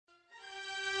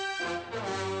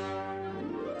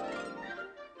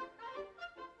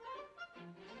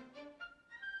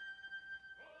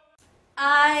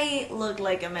I look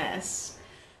like a mess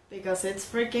because it's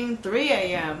freaking 3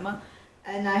 a.m.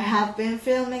 and I have been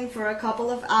filming for a couple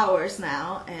of hours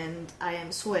now and I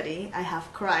am sweaty, I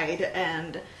have cried,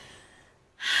 and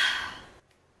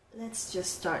let's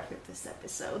just start with this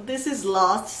episode. This is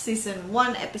Lost Season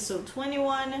 1 Episode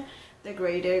 21, The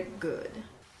Greater Good.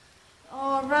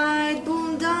 Alright,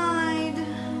 Boone died.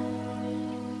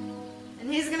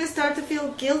 And he's gonna start to feel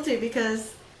guilty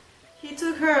because he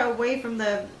took her away from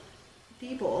the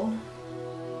people,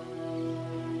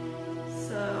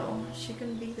 so she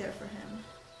couldn't be there for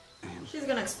him. She's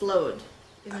gonna explode,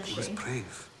 isn't she? He was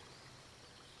brave.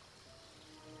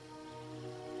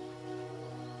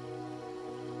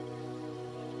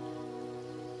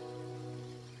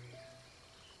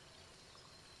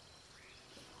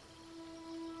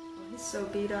 Oh, he's so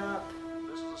beat up.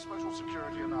 This is a special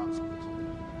security announcement.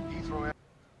 Heathrow.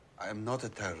 I am not a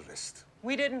terrorist.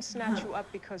 We didn't snatch you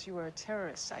up because you were a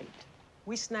terrorist site.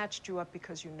 We snatched you up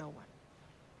because you know one.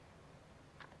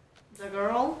 The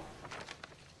girl?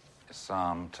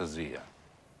 Tazia.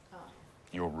 Oh.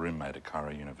 Your roommate at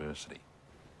Cairo University.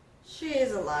 She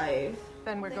is alive.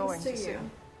 Then we're Thanks going to you. see.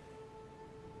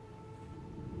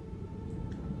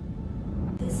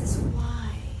 This is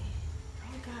why.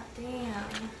 Oh,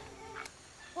 goddamn.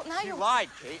 Well, now You lied,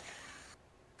 Kate.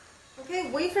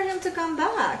 Okay, wait for him to come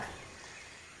back.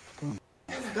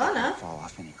 He's gonna. Fall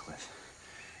off any cliff.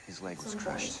 His leg was Some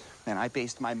crushed. And I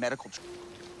based my medical...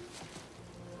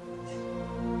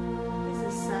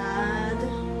 This is sad.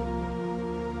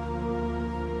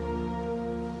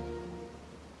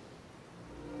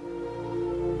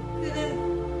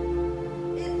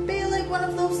 Couldn't it be like one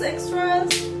of those extras?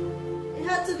 It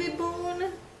had to be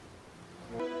Boone.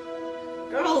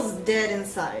 Girl's dead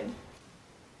inside.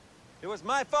 It was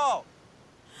my fault.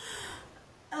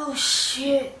 Oh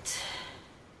shit.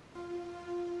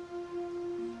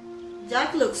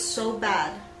 Jack looks so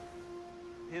bad.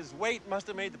 His weight must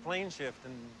have made the plane shift,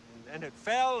 and it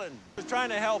fell, and was trying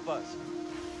to help us.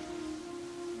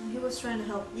 He was trying to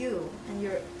help you and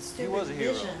your stupid was a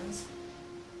hero. visions.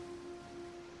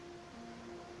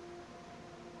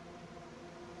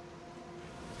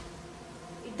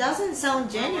 It doesn't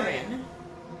sound genuine.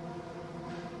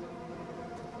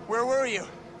 Where were you?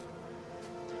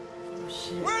 Oh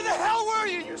shit. Where the hell were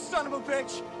you, you son of a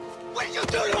bitch? What did you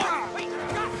do to her? What did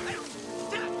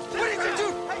you do?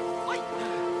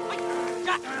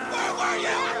 Where were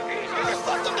you? You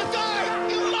fucked him to die!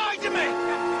 You lied to me!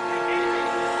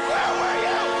 Where were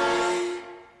you?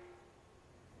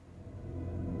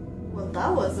 Well,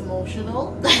 that was emotional.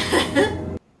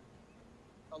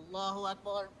 Allahu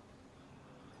Akbar.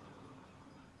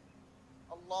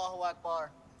 Allahu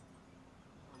Akbar.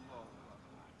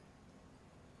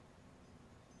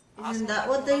 Isn't that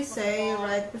what they say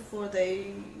right before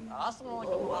they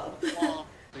blow up?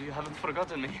 You haven't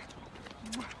forgotten me.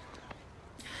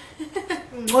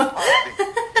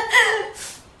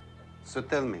 So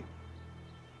tell me,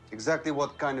 exactly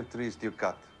what kind of trees do you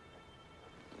cut?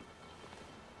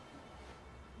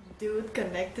 Dude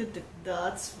connected the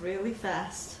dots really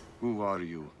fast. Who are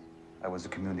you? I was a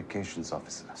communications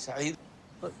officer. Sorry.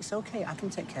 Look, it's okay. I can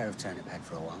take care of Turnip Head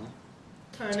for a while.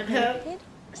 Turnip head?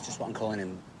 It's just what I'm calling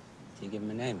him. Do you give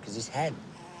him a name? Because his head,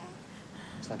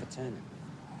 it's like a turnip.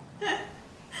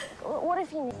 What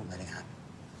if you... Won't let it happen.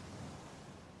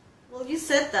 Well, you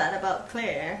said that about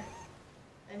Claire.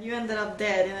 And you ended up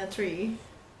dead in a tree.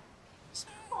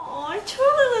 Oh,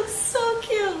 Charlie looks so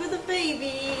cute with a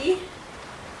baby.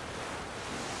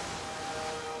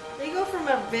 They go from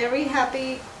a very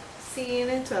happy scene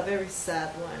into a very sad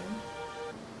one.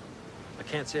 I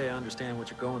can't say I understand what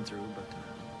you're going through, but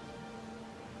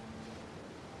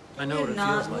I know You're what it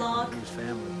not, feels like Locke. to lose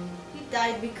family. He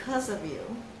died because of you.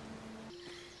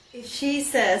 If she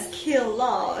says kill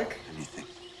Locke, Anything.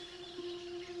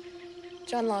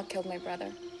 John Locke killed my brother.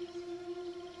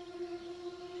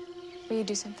 Will you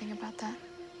do something about that?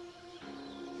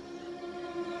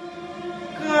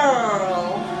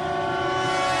 girl.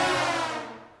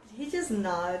 Did he just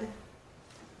nod?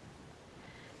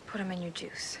 Put him in your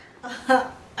juice.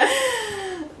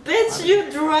 Bitch, you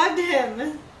drugged him.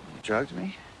 You drugged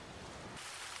me?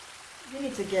 You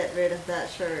need to get rid of that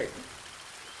shirt.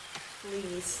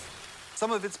 Please.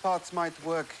 Some of its parts might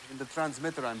work in the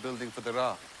transmitter I'm building for the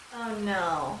Ra. Oh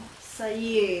no.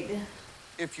 Saeed.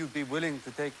 If you'd be willing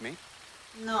to take me.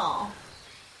 No.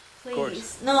 Of course.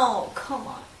 Please. No, come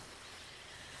on.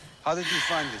 How did you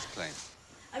find this plane?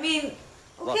 I mean,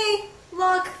 okay,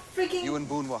 Locke, freaking You and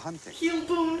Boone were hunting. kill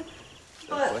Boone. Is that a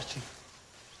But question?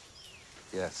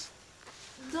 Yes.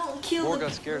 Don't kill Moore the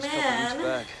got scared a couple man. weeks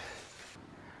back.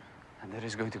 And there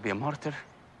is going to be a martyr.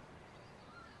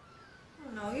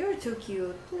 Oh, no, you're too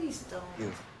cute. Please don't.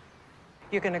 You.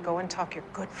 You're gonna go and talk your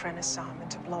good friend Assam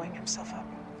into blowing himself up.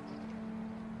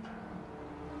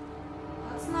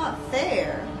 That's not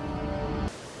fair.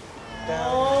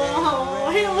 Oh,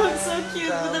 he looks so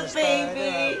cute with a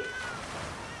baby.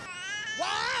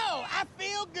 Wow, I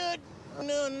feel good.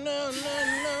 No.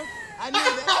 I knew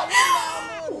that.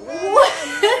 What?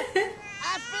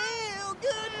 I feel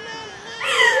good. No.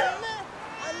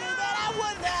 I knew that I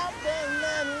would now.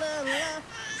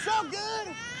 So good.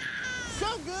 So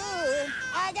good.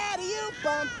 I got you.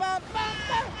 Bum.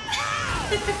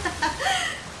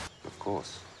 Of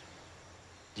course.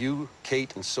 You,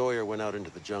 Kate, and Sawyer went out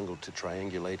into the jungle to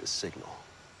triangulate a signal.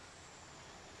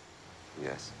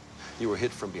 Yes. You were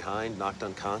hit from behind, knocked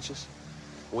unconscious.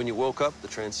 When you woke up, the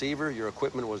transceiver, your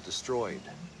equipment was destroyed.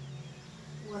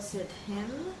 Was it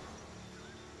him?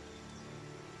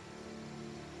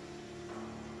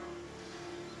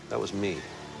 That was me.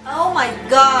 Oh my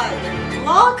god!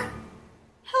 Locke,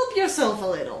 help yourself a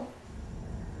little.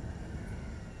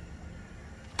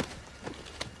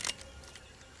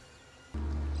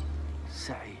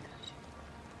 Saeed,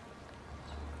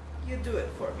 You do it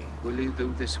for me. will you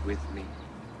do this with me?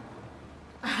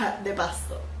 De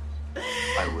paso.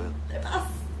 I will. De paso.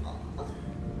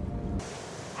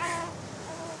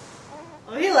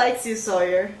 Oh, he likes you,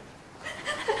 Sawyer.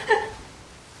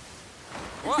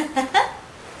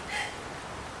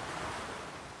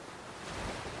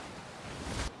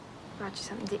 Brought you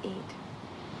something to eat.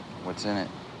 What's in it?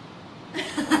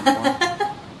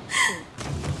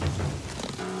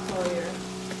 Sawyer.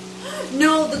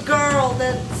 No, the girl,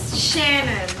 that's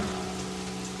Shannon.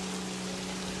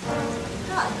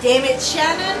 God damn it,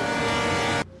 Shannon.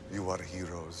 You are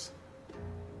heroes.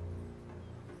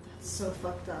 That's so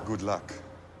fucked up. Good luck.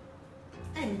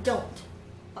 And don't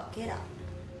fuck it up.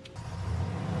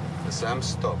 Sam,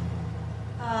 stop.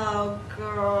 Oh,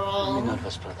 girl.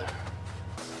 nervous, brother.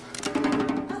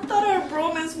 I thought our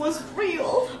bromance was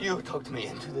real. You talked me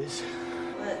into this.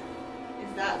 But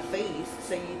is that face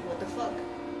saying what the fuck?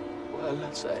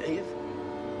 Well, Saeed,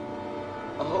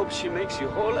 I hope she makes you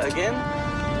whole again.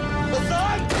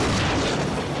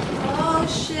 Oh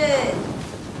shit.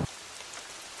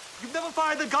 You've never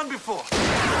fired a gun before.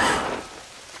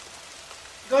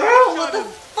 Girl, what the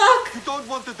fuck? You don't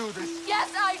want to do this.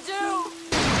 Yes, I do!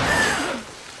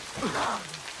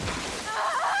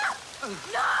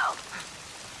 No!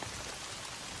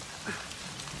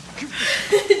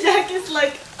 Jack is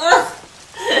like, ugh.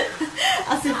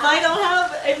 As if I don't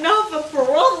have enough of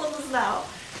problems now.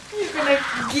 You're gonna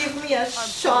give me a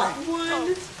shot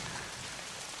wound.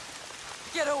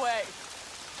 Get away!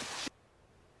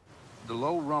 The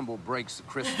low rumble breaks the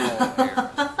crisp wall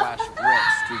air. A flash of red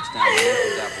streaks down the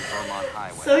Dapple Vermont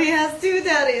Highway. So he has two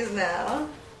daddies now.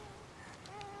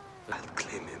 I'll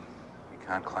claim him. You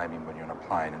can't claim him when you're on a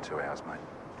plane in 2 hours, mate.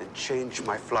 Then change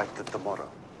my flight to tomorrow.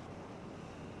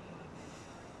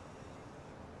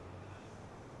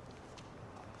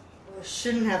 We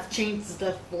shouldn't have changed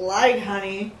the flight,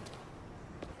 honey.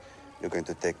 You're going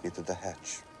to take me to the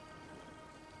hatch.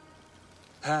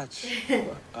 Hatch.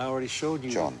 I already showed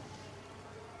you. John.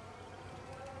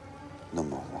 No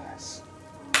more lies.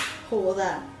 Hold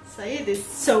on. Saeed is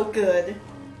so good.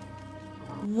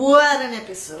 What an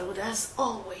episode, as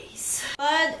always.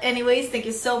 But anyways, thank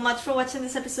you so much for watching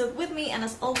this episode with me. And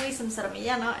as always, I'm Sara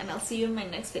Millano, and I'll see you in my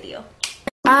next video.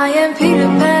 I am Peter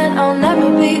Pan, I'll never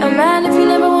be a man if you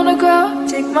never wanna grow.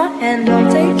 Take my hand,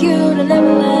 I'll take you to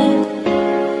Neverland.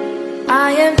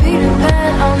 I am Peter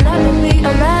Pan, I'll never be a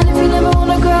man if you never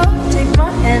wanna grow. Take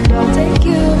my hand, I'll take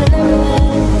you to Neverland.